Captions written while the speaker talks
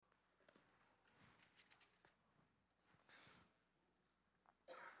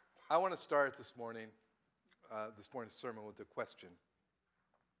I want to start this morning's sermon with a question.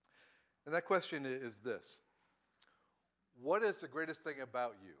 And that question is this. What is the greatest thing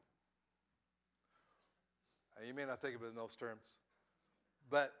about you? You may not think of it in those terms,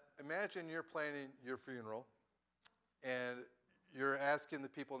 but imagine you're planning your funeral and you're asking the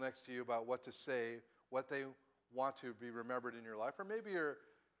people next to you about what to say, what they want to be remembered in your life, or maybe you're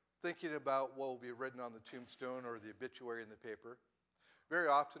thinking about what will be written on the tombstone or the obituary in the paper. Very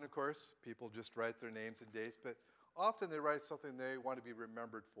often, of course, people just write their names and dates, but often they write something they want to be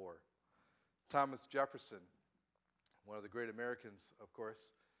remembered for. Thomas Jefferson, one of the great Americans, of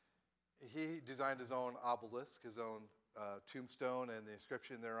course, he designed his own obelisk, his own tombstone and the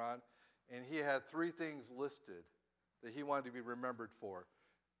inscription thereon, and he had three things listed that he wanted to be remembered for.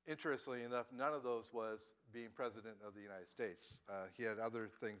 Interestingly enough, none of those was being president of the United States. He had other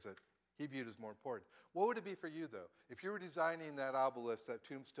things that he viewed as more important. What would it be for you, though? If you were designing that obelisk, that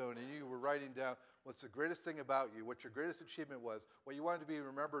tombstone, and you were writing down what's the greatest thing about you, what your greatest achievement was, what you wanted to be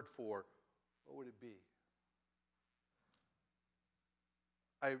remembered for, what would it be?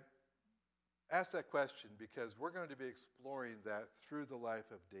 I ask that question because we're going to be exploring that through the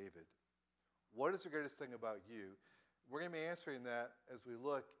life of David. What is the greatest thing about you? We're going to be answering that as we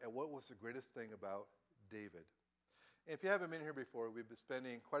look at what was the greatest thing about David. And if you haven't been here before, we've been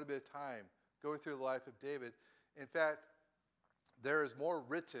spending quite a bit of time going through the life of David. In fact, there is more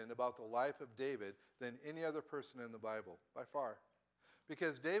written about the life of David than any other person in the Bible, by far.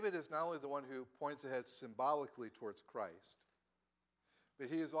 Because David is not only the one who points ahead symbolically towards Christ, but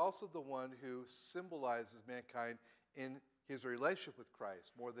he is also the one who symbolizes mankind in his relationship with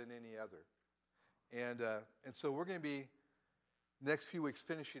Christ more than any other. And so we're going to be, next few weeks,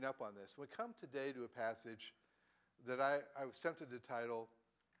 finishing up on this. We come today to a passage that I was tempted to title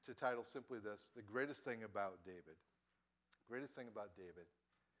simply this, The Greatest Thing About David. Greatest thing about David.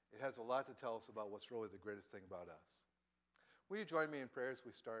 It has a lot to tell us about what's really the greatest thing about us. Will you join me in prayer as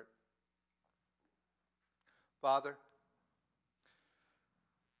we start? Father,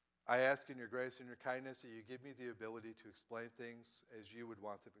 I ask in your grace and your kindness that you give me the ability to explain things as you would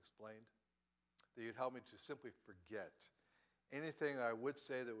want them explained. That you'd help me to simply forget anything that I would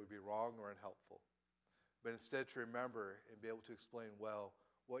say that would be wrong or unhelpful, but instead to remember and be able to explain well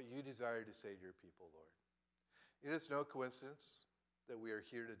what you desire to say to your people, Lord. It is no coincidence that we are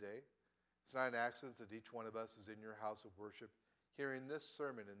here today. It's not an accident that each one of us is in your house of worship hearing this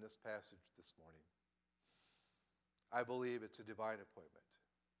sermon in this passage this morning. I believe it's a divine appointment.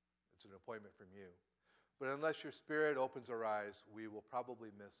 It's an appointment from you. But unless your Spirit opens our eyes, we will probably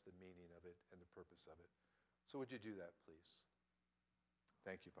miss the meaning of it and the purpose of it. So would you do that, please?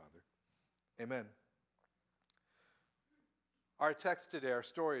 Thank you, Father. Amen. Our text today, our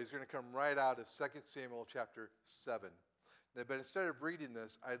story, is going to come right out of 2 Samuel chapter 7. But instead of reading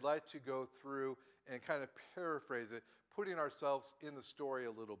this, I'd like to go through and kind of paraphrase it, putting ourselves in the story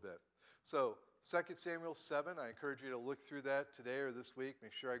a little bit. So 2 Samuel 7, I encourage you to look through that today or this week.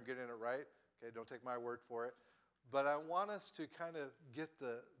 Make sure I'm getting it right. Okay, don't take my word for it. But I want us to kind of get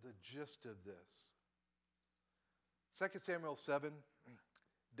the gist of this. 2 Samuel 7,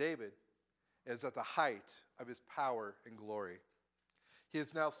 David is at the height of his power and glory. He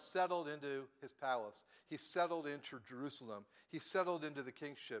is now settled into his palace. He's settled into Jerusalem. He's settled into the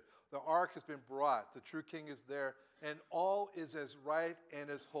kingship. The ark has been brought. The true king is there. And all is as right and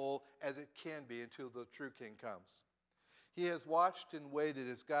as whole as it can be until the true king comes. He has watched and waited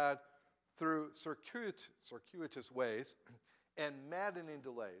as God, through circuitous ways and maddening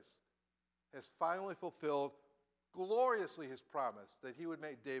delays, has finally fulfilled gloriously his promise that he would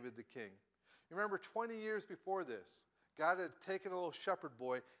make David the king. You remember 20 years before this, God had taken a little shepherd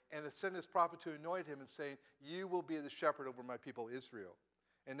boy and had sent his prophet to anoint him and saying, you will be the shepherd over my people Israel.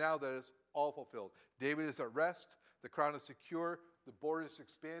 And now that is all fulfilled. David is at rest. The crown is secure. The border is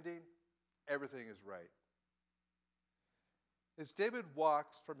expanding. Everything is right. As David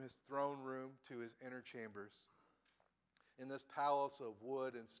walks from his throne room to his inner chambers, in this palace of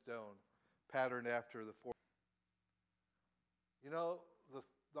wood and stone, patterned after the four,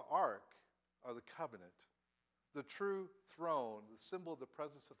 the ark or the covenant, the true throne, the symbol of the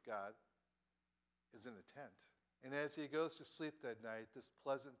presence of God, is in a tent. And as he goes to sleep that night, this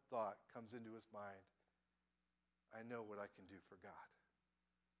pleasant thought comes into his mind. I know what I can do for God.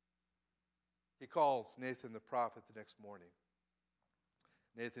 He calls Nathan the prophet the next morning.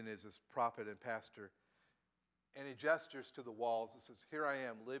 Nathan is his prophet and pastor. And he gestures to the walls and says, here I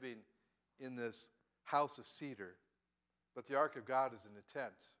am living in this house of cedar, but the ark of God is in a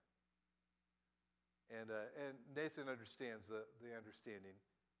tent. And Nathan understands the understanding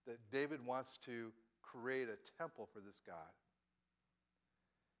that David wants to create a temple for this God.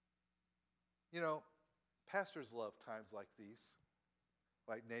 You know, pastors love times like these,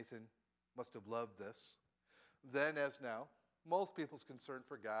 like Nathan must have loved this. Then, as now, most people's concern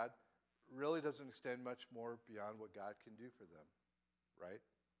for God really doesn't extend much more beyond what God can do for them, right?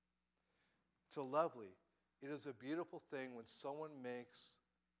 It's a lovely, it is a beautiful thing when someone makes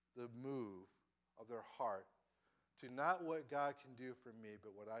the move of their heart to not what God can do for me,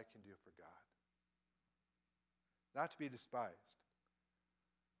 but what I can do for God. Not to be despised.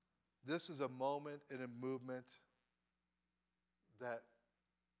 This is a moment and a movement that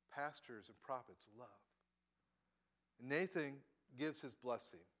pastors and prophets love. Nathan gives his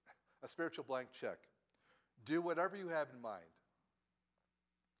blessing, a spiritual blank check. Do whatever you have in mind.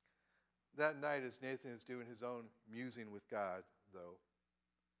 That night, as Nathan is doing his own musing with God, though,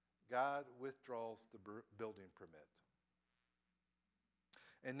 God withdraws the building permit.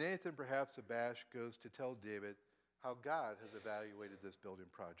 And Nathan, perhaps abashed, goes to tell David how God has evaluated this building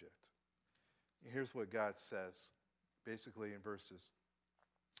project. And here's what God says, basically in verses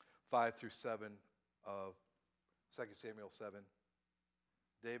 5 through 7 of 2 Samuel 7.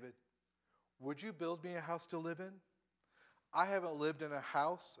 David, would you build me a house to live in? I haven't lived in a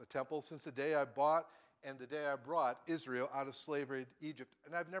house, a temple, since the day I bought and the day I brought Israel out of slavery to Egypt,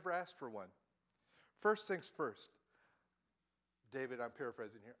 and I've never asked for one. First things first, David, I'm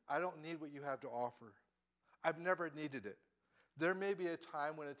paraphrasing here, I don't need what you have to offer. I've never needed it. There may be a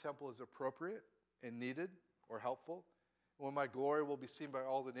time when a temple is appropriate and needed or helpful, when my glory will be seen by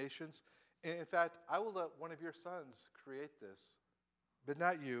all the nations. And in fact, I will let one of your sons create this, but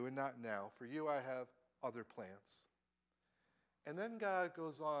not you and not now. For you I have other plans. And then God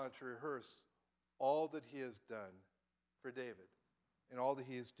goes on to rehearse all that he has done for David and all that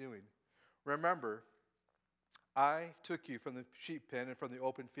he is doing. Remember, I took you from the sheep pen and from the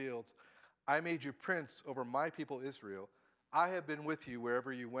open fields. I made you prince over my people Israel. I have been with you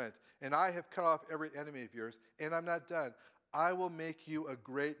wherever you went, and I have cut off every enemy of yours, and I'm not done. I will make you a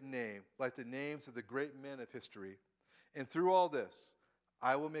great name, like the names of the great men of history. And through all this,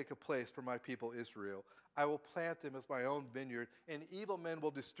 I will make a place for my people Israel. I will plant them as my own vineyard, and evil men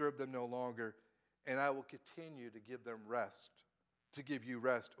will disturb them no longer, and I will continue to give them rest, to give you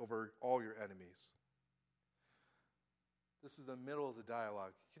rest over all your enemies. This is the middle of the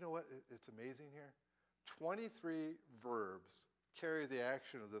dialogue. You know what? It's amazing here. 23 verbs carry the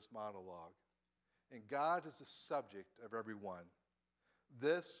action of this monologue, and God is the subject of every one.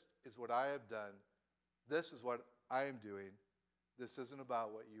 This is what I have done. This is what I am doing. This isn't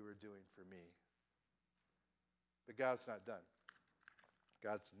about what you are doing for me. But God's not done.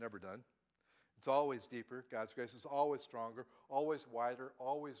 God's never done. It's always deeper. God's grace is always stronger, always wider,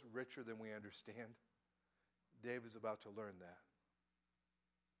 always richer than we understand. David's about to learn that.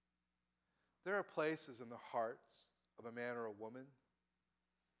 There are places in the hearts of a man or a woman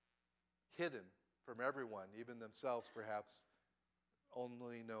hidden from everyone, even themselves perhaps,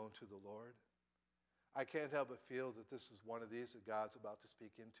 only known to the Lord. I can't help but feel that this is one of these that God's about to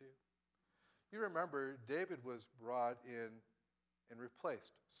speak into. You remember, David was brought in and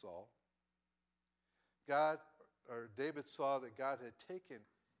replaced Saul. David saw that God had taken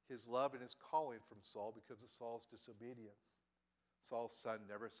his love and his calling from Saul because of Saul's disobedience. Saul's son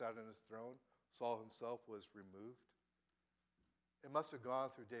never sat on his throne. Saul himself was removed. It must have gone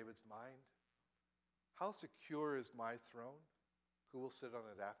through David's mind. How secure is my throne? Who will sit on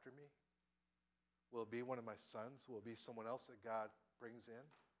it after me? Will it be one of my sons? Will it be someone else that God brings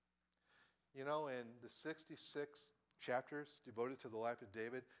in? You know, in the 66 chapters devoted to the life of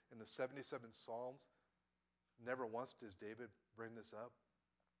David and the 77 Psalms, never once does David bring this up.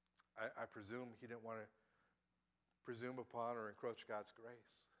 I presume he didn't want to presume upon or encroach God's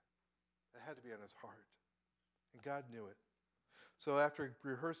grace. It had to be on his heart. And God knew it. So after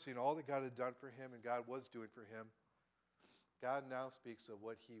rehearsing all that God had done for him and God was doing for him, God now speaks of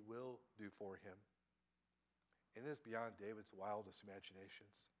what he will do for him. And it is beyond David's wildest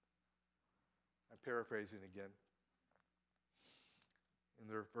imaginations. I'm paraphrasing again. In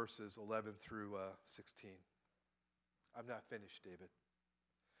their verses 11 through 16. I'm not finished, David.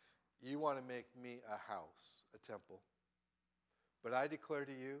 You want to make me a house, a temple. But I declare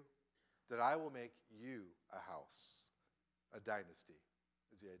to you that I will make you a house, a dynasty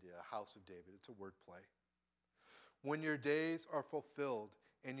is the idea, a house of David. It's a word play. When your days are fulfilled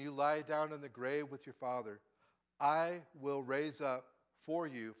and you lie down in the grave with your father, I will raise up for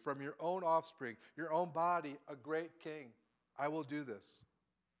you from your own offspring, your own body, a great king. I will do this.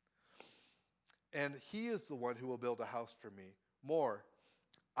 And he is the one who will build a house for me. More,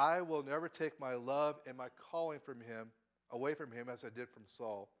 I will never take my love and my calling from him, away from him as I did from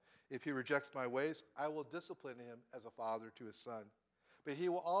Saul. If he rejects my ways, I will discipline him as a father to his son. But he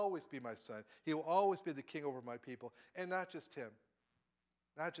will always be my son. He will always be the king over my people. And not just him.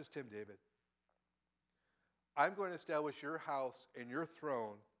 Not just him, David. I'm going to establish your house and your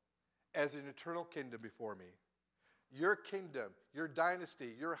throne as an eternal kingdom before me. Your kingdom, your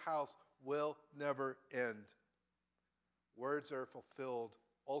dynasty, your house will never end. Words are fulfilled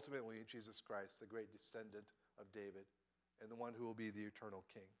ultimately in Jesus Christ, the great descendant of David, and the one who will be the eternal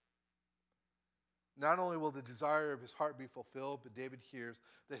king. Not only will the desire of his heart be fulfilled, but David hears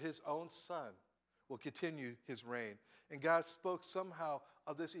that his own son will continue his reign. And God spoke somehow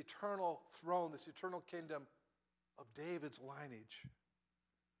of this eternal throne, this eternal kingdom of David's lineage.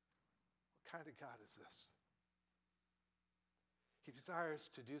 What kind of God is this? He desires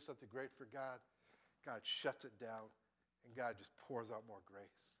to do something great for God. God shuts it down, and God just pours out more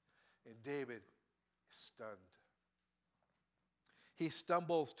grace. And David is stunned. He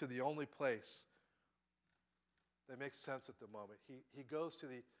stumbles to the only place that makes sense at the moment. He goes to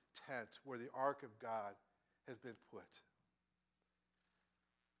the tent where the ark of God has been put.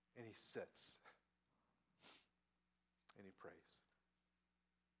 And he sits. And he prays.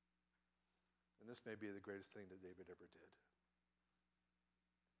 And this may be the greatest thing that David ever did.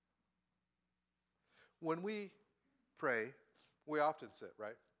 When we pray, we often sit,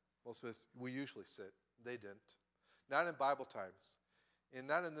 right? Most of us, we usually sit. They didn't. Not in Bible times. And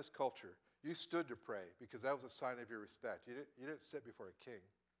not in this culture. You stood to pray because that was a sign of your respect. You didn't sit before a king.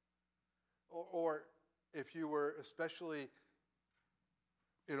 Or if you were especially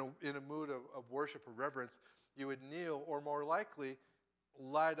in a mood of worship or reverence, you would kneel or more likely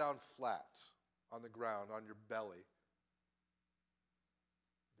lie down flat on the ground, on your belly,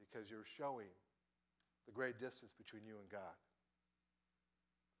 because you're showing the great distance between you and God.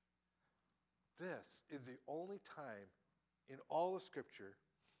 This is the only time in all of Scripture.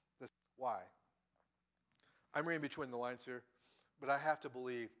 Why? I'm reading between the lines here, but I have to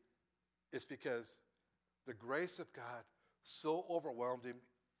believe it's because the grace of God so overwhelmed him,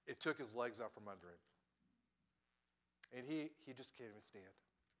 it took his legs out from under him. And he just can't even stand.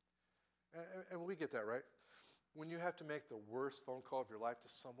 And we get that, right? When you have to make the worst phone call of your life to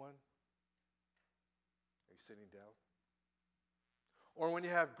someone, are you sitting down? Or when you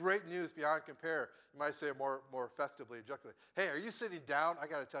have great news beyond compare, you might say more festively and jokingly, hey, are you sitting down? I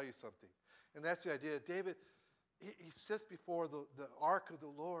got to tell you something. And that's the idea. David, he sits before the ark of the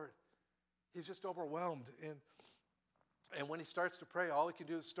Lord. He's just overwhelmed. And when he starts to pray, all he can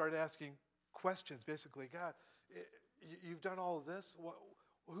do is start asking questions, basically. God, you've done all of this?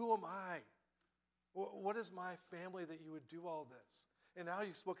 Who am I? What is my family that you would do all this? And now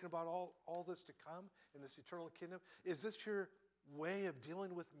you've spoken about all this to come in this eternal kingdom. Is this your way of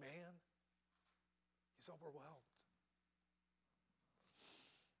dealing with man? He's overwhelmed.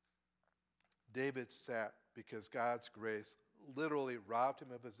 David sat because God's grace literally robbed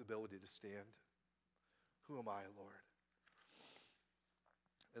him of his ability to stand. Who am I, Lord?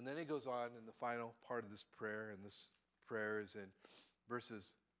 And then he goes on in the final part of this prayer, and this prayer is in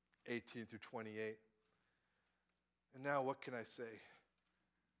verses 18 through 28. And now what can I say?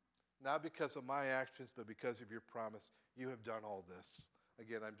 Not because of my actions, but because of your promise, you have done all this.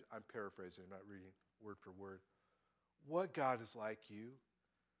 Again, I'm paraphrasing, I'm not reading word for word. What God is like you?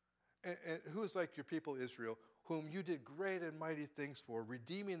 And who is like your people Israel, whom you did great and mighty things for,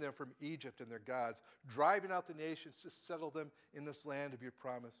 redeeming them from Egypt and their gods, driving out the nations to settle them in this land of your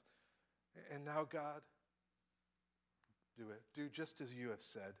promise. And now, God, do it. Do just as you have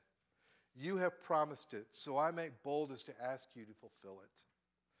said. You have promised it, so I make bold as to ask you to fulfill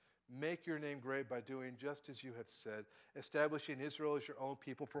it. Make your name great by doing just as you have said, establishing Israel as your own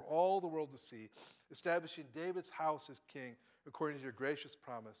people for all the world to see, establishing David's house as king according to your gracious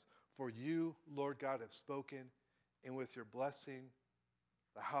promise. For you, Lord God, have spoken, and with your blessing,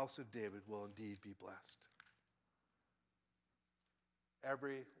 the house of David will indeed be blessed.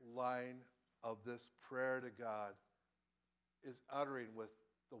 Every line of this prayer to God is uttering with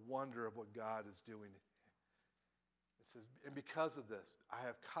the wonder of what God is doing. It says, and because of this, I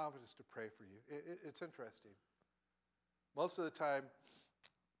have confidence to pray for you. It's interesting. Most of the time,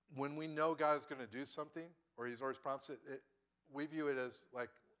 when we know God is going to do something, or he's always promised it, we view it as like,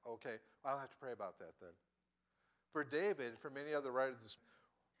 okay, I don't have to pray about that then. For David, for many other writers,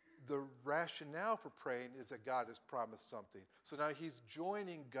 the rationale for praying is that God has promised something. So now he's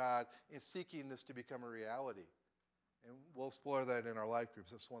joining God in seeking this to become a reality. And we'll explore that in our life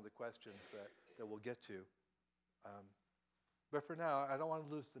groups. That's one of the questions that we'll get to. But for now, I don't want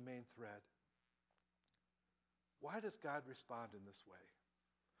to lose the main thread. Why does God respond in this way?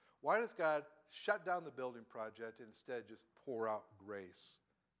 Why does God shut down the building project and instead just pour out grace?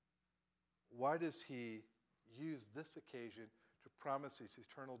 Why does he use this occasion to promises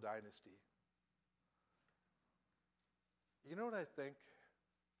eternal dynasty. You know what I think?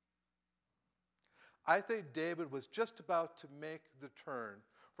 I think David was just about to make the turn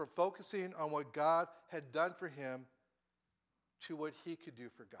from focusing on what God had done for him to what he could do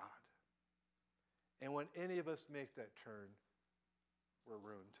for God. And when any of us make that turn, we're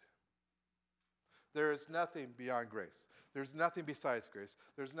ruined. There is nothing beyond grace. There's nothing besides grace.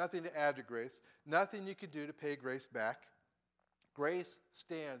 There's nothing to add to grace. Nothing you can do to pay grace back. Grace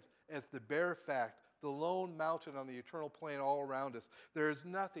stands as the bare fact, the lone mountain on the eternal plain all around us. There is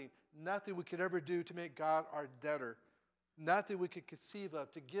nothing we could ever do to make God our debtor. Nothing we could conceive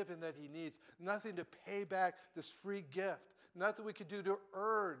of to give him that he needs. Nothing to pay back this free gift. Nothing we could do to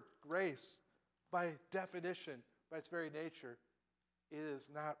earn grace. By definition, by its very nature, it is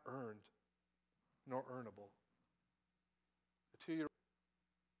not earned nor earnable. A 2-year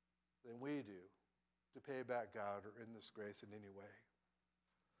than we do to pay back God or in this grace in any way.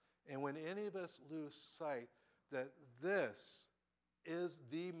 And when any of us lose sight that this is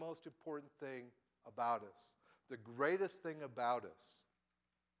the most important thing about us, the greatest thing about us,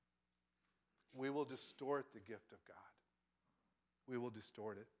 we will distort the gift of God. We will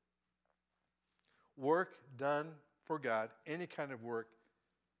distort it. Work done for God, any kind of work,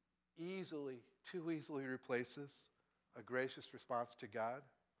 too easily replaces a gracious response to God.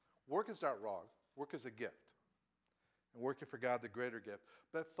 Work is not wrong. Work is a gift. And working for God, the greater gift.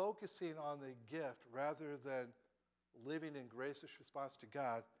 But focusing on the gift rather than living in gracious response to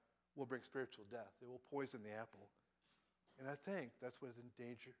God will bring spiritual death. It will poison the apple. And I think that's what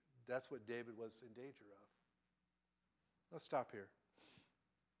David was in danger of. Let's stop here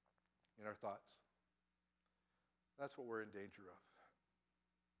in our thoughts. That's what we're in danger of.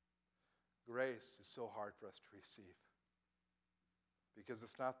 Grace is so hard for us to receive because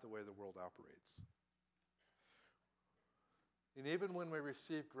it's not the way the world operates. And even when we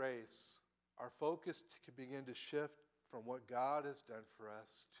receive grace, our focus can begin to shift from what God has done for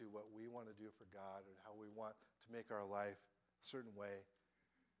us to what we want to do for God and how we want to make our life a certain way,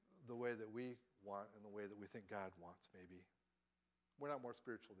 the way that we want and the way that we think God wants, maybe. We're not more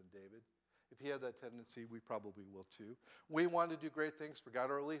spiritual than David. If he had that tendency, we probably will too. We want to do great things for God,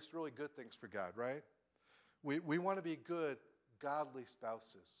 or at least really good things for God, right? We want to be good, godly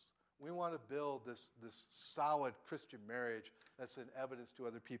spouses. We want to build this solid Christian marriage that's an evidence to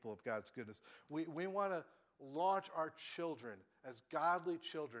other people of God's goodness. We want to launch our children as godly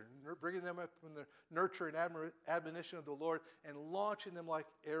children, bringing them up in the nurture and admonition of the Lord and launching them like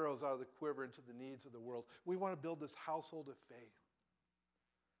arrows out of the quiver into the needs of the world. We want to build this household of faith.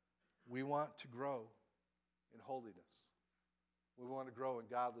 We want to grow in holiness. We want to grow in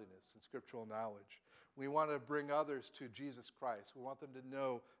godliness and scriptural knowledge. We want to bring others to Jesus Christ. We want them to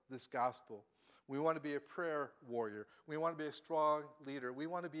know this gospel. We want to be a prayer warrior. We want to be a strong leader. We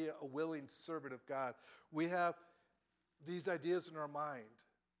want to be a willing servant of God. We have these ideas in our mind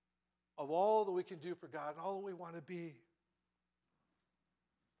of all that we can do for God and all that we want to be.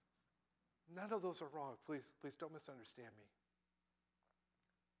 None of those are wrong. Please don't misunderstand me.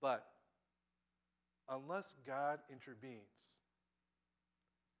 But unless God intervenes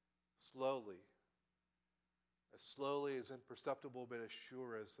slowly as imperceptible but as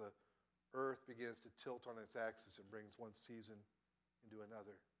sure as the earth begins to tilt on its axis and brings one season into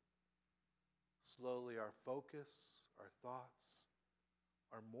another, slowly our focus, our thoughts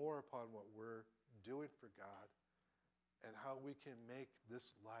are more upon what we're doing for God and how we can make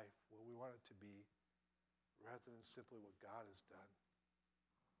this life what we want it to be rather than simply what God has done.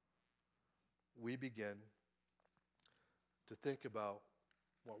 We begin to think about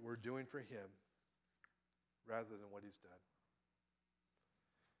what we're doing for him rather than what he's done.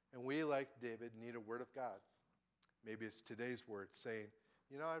 And we, like David, need a word of God. Maybe it's today's word saying,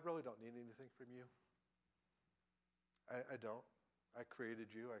 I really don't need anything from you. I don't. I created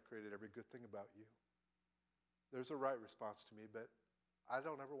you. I created every good thing about you. There's a right response to me, but I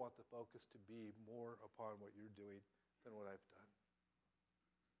don't ever want the focus to be more upon what you're doing than what I've done.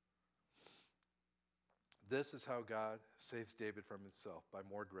 This is how God saves David from himself, by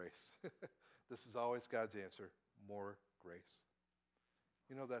more grace. This is always God's answer, more grace.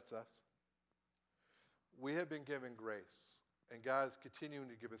 That's us. We have been given grace, and God is continuing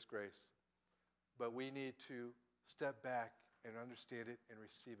to give us grace, but we need to step back and understand it and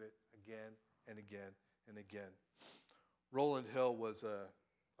receive it again and again and again. Rowland Hill was a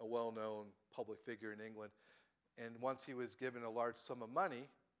well-known public figure in England, and once he was given a large sum of money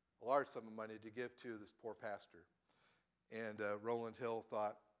to give to this poor pastor. And Rowland Hill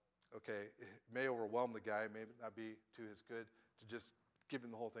thought, okay, it may overwhelm the guy, may not be to his good to just give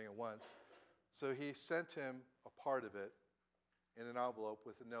him the whole thing at once. So he sent him a part of it in an envelope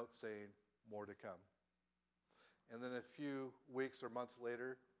with a note saying, more to come. And then a few weeks or months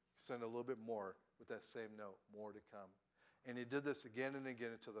later, he sent a little bit more with that same note, more to come. And he did this again and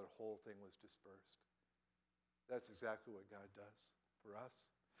again until that whole thing was dispersed. That's exactly what God does for us.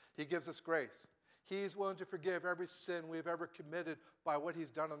 He gives us grace. He's willing to forgive every sin we've ever committed by what he's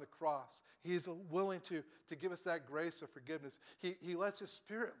done on the cross. He's willing to give us that grace of forgiveness. He lets his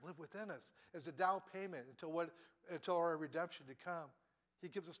Spirit live within us as a down payment until our redemption to come. He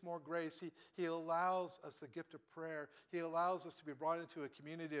gives us more grace. He allows us the gift of prayer. He allows us to be brought into a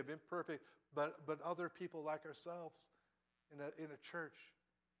community of imperfect but other people like ourselves in a church.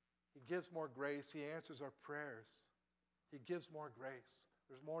 He gives more grace. He answers our prayers. He gives more grace.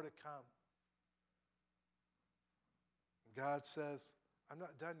 There's more to come. And God says, I'm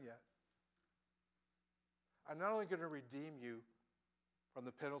not done yet. I'm not only going to redeem you from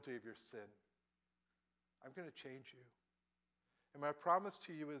the penalty of your sin, I'm going to change you. And my promise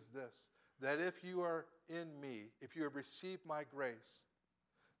to you is this, that if you are in me, if you have received my grace,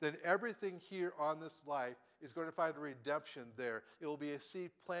 then everything here on this life is going to find a redemption there. It will be a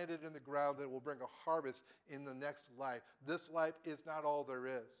seed planted in the ground that will bring a harvest in the next life. This life is not all there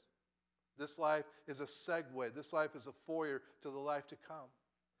is. This life is a segue. This life is a foyer to the life to come.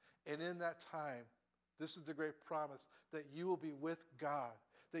 And in that time, this is the great promise, that you will be with God,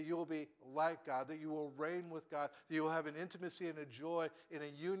 that you will be like God, that you will reign with God, that you will have an intimacy and a joy and a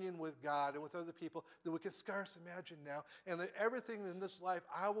union with God and with other people that we can scarce imagine now, and that everything in this life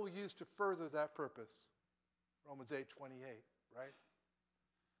I will use to further that purpose. Romans 8:28, right?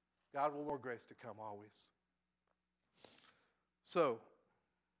 God will more grace to come always. So,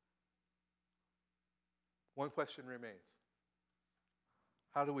 one question remains.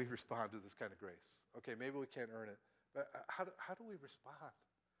 How do we respond to this kind of grace? Okay, maybe we can't earn it, but how do we respond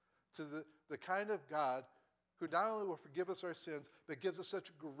to the kind of God who not only will forgive us our sins, but gives us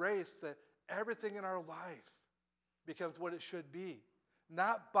such grace that everything in our life becomes what it should be,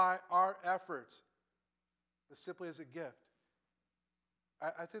 not by our effort, but simply as a gift?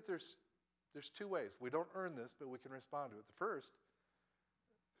 I think there's two ways. We don't earn this, but we can respond to it. The first,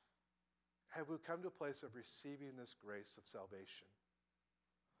 have we come to a place of receiving this grace of salvation?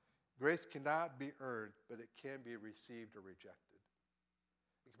 Grace cannot be earned, but it can be received or rejected.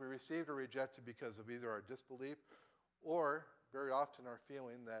 It can be received or rejected because of either our disbelief or very often our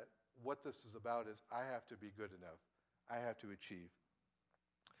feeling that what this is about is I have to be good enough. I have to achieve.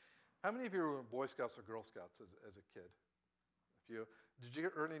 How many of you were in Boy Scouts or Girl Scouts as a kid? A few. Did you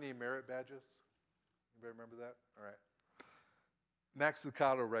earn any merit badges? Anybody remember that? All right. Max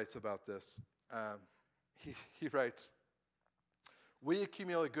Lucado writes about this. He writes, we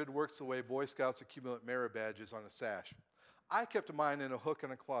accumulate good works the way Boy Scouts accumulate merit badges on a sash. I kept mine in a hook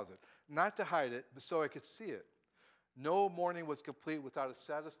in a closet, not to hide it, but so I could see it. No morning was complete without a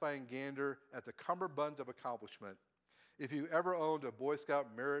satisfying gander at the cummerbund of accomplishment. If you ever owned a Boy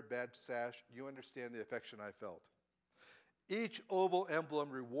Scout merit badge sash, you understand the affection I felt. Each oval emblem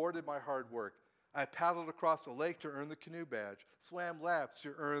rewarded my hard work. I paddled across the lake to earn the canoe badge, swam laps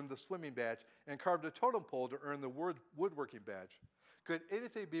to earn the swimming badge, and carved a totem pole to earn the woodworking badge. Could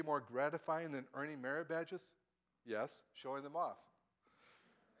anything be more gratifying than earning merit badges? Yes, showing them off.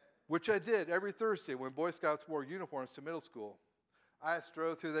 Which I did every Thursday when Boy Scouts wore uniforms to middle school. I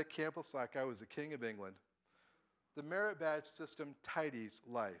strode through that campus like I was the king of England. The merit badge system tidies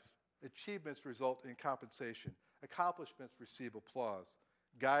life. Achievements result in compensation. Accomplishments receive applause.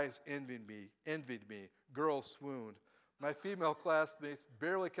 Guys envied me. Girls swooned. My female classmates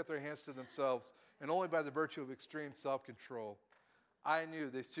barely kept their hands to themselves, and only by the virtue of extreme self-control. I knew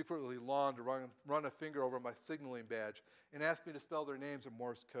they secretly longed to run a finger over my signaling badge and ask me to spell their names in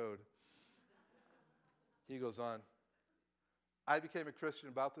Morse code. He goes on. I became a Christian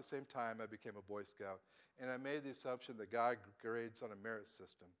about the same time I became a Boy Scout, and I made the assumption that God grades on a merit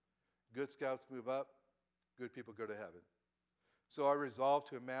system. Good Scouts move up, good people go to heaven. So I resolved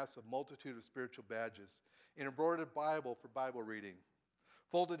to amass a multitude of spiritual badges, an embroidered Bible for Bible reading,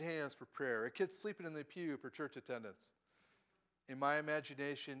 folded hands for prayer, a kid sleeping in the pew for church attendance. In my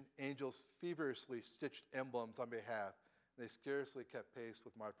imagination, angels feverishly stitched emblems on behalf. They scarcely kept pace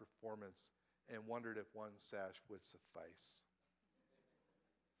with my performance and wondered if one sash would suffice.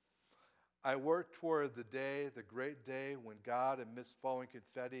 I worked toward the great day when God, amidst falling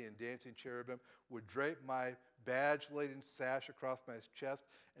confetti and dancing cherubim, would drape my badge-laden sash across my chest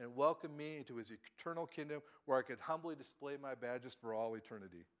and welcome me into his eternal kingdom where I could humbly display my badges for all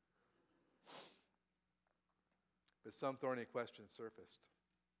eternity. But some thorny questions surfaced.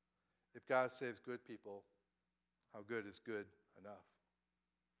 If God saves good people, how good is good enough?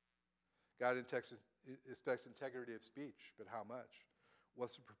 God It expects integrity of speech, but how much?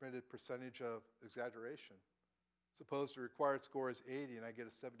 What's the permitted percentage of exaggeration? Suppose the required score is 80 and I get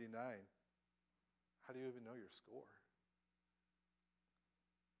a 79. How do you even know your score?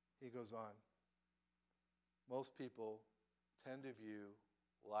 He goes on. Most people tend to view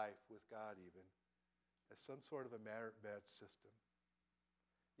life with God even as some sort of a merit badge system.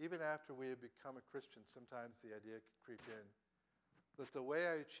 Even after we have become a Christian, sometimes the idea can creep in that the way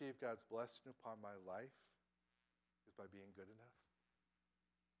I achieve God's blessing upon my life is by being good enough.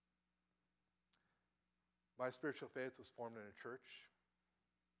 My spiritual faith was formed in a church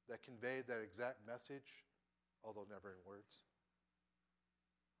that conveyed that exact message, although never in words.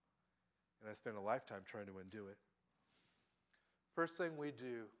 And I spent a lifetime trying to undo it. First thing we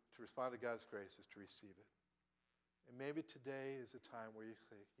do to respond to God's grace is to receive it. And maybe today is a time where you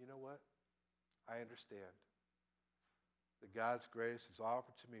say, you know what? I understand that God's grace is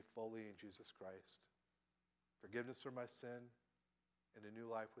offered to me fully in Jesus Christ. Forgiveness for my sin and a new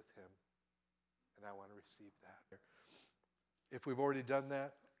life with him. And I want to receive that. If we've already done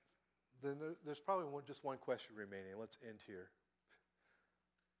that, then there's probably just one question remaining. Let's end here.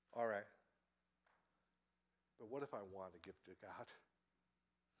 All right. But what if I want to give to God?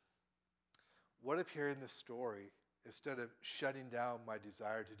 What if hearing this story, instead of shutting down my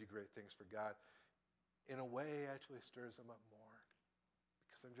desire to do great things for God, in a way actually stirs them up more?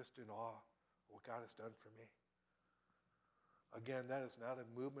 Because I'm just in awe of what God has done for me. Again, that is not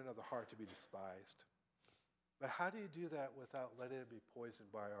a movement of the heart to be despised. But how do you do that without letting it be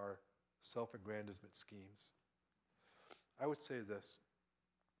poisoned by our self-aggrandizement schemes? I would say this.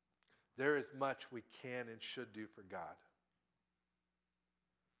 There is much we can and should do for God,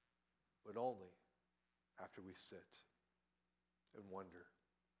 but only after we sit and wonder,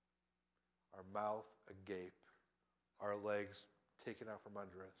 our mouth agape, our legs taken out from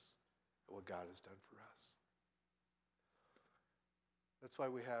under us, at what God has done for us. That's why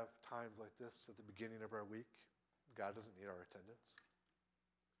we have times like this at the beginning of our week. God doesn't need our attendance.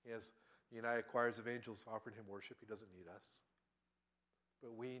 He has the United Choirs of Angels offering him worship. He doesn't need us.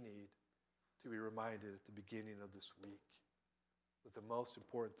 But we need to be reminded at the beginning of this week that the most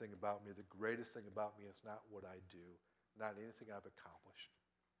important thing about me, the greatest thing about me, is not what I do, not anything I've accomplished,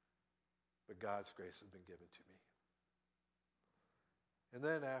 but God's grace has been given to me. And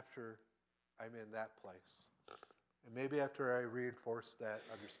then after I'm in that place, and maybe after I reinforce that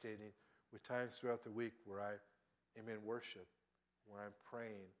understanding with times throughout the week where I am in worship, where I'm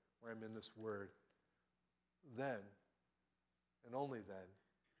praying, where I'm in this word, then, and only then,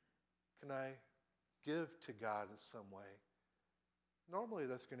 can I give to God in some way? Normally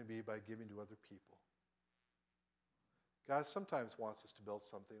that's going to be by giving to other people. God sometimes wants us to build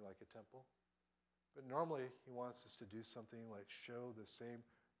something like a temple, but normally he wants us to do something like show the same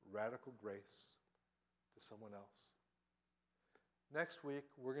radical grace to someone else. Next week,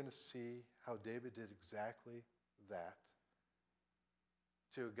 we're going to see how David did exactly that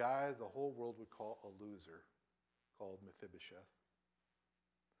to a guy the whole world would call a loser, called Mephibosheth.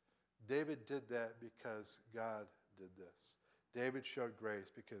 David did that because God did this. David showed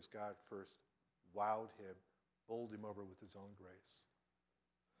grace because God first wowed him, bowled him over with his own grace.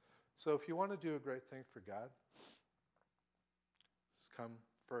 So if you want to do a great thing for God, come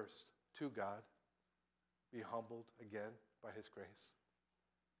first to God, be humbled again by his grace,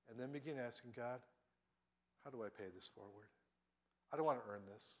 and then begin asking God, how do I pay this forward? I don't want to earn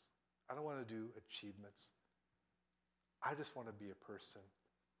this. I don't want to do achievements. I just want to be a person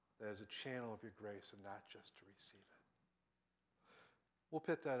that is a channel of your grace and not just to receive it. We'll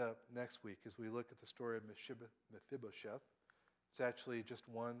pick that up next week as we look at the story of Mephibosheth. It's actually just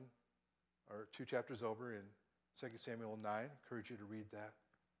one or two chapters over in 2 Samuel 9. I encourage you to read that.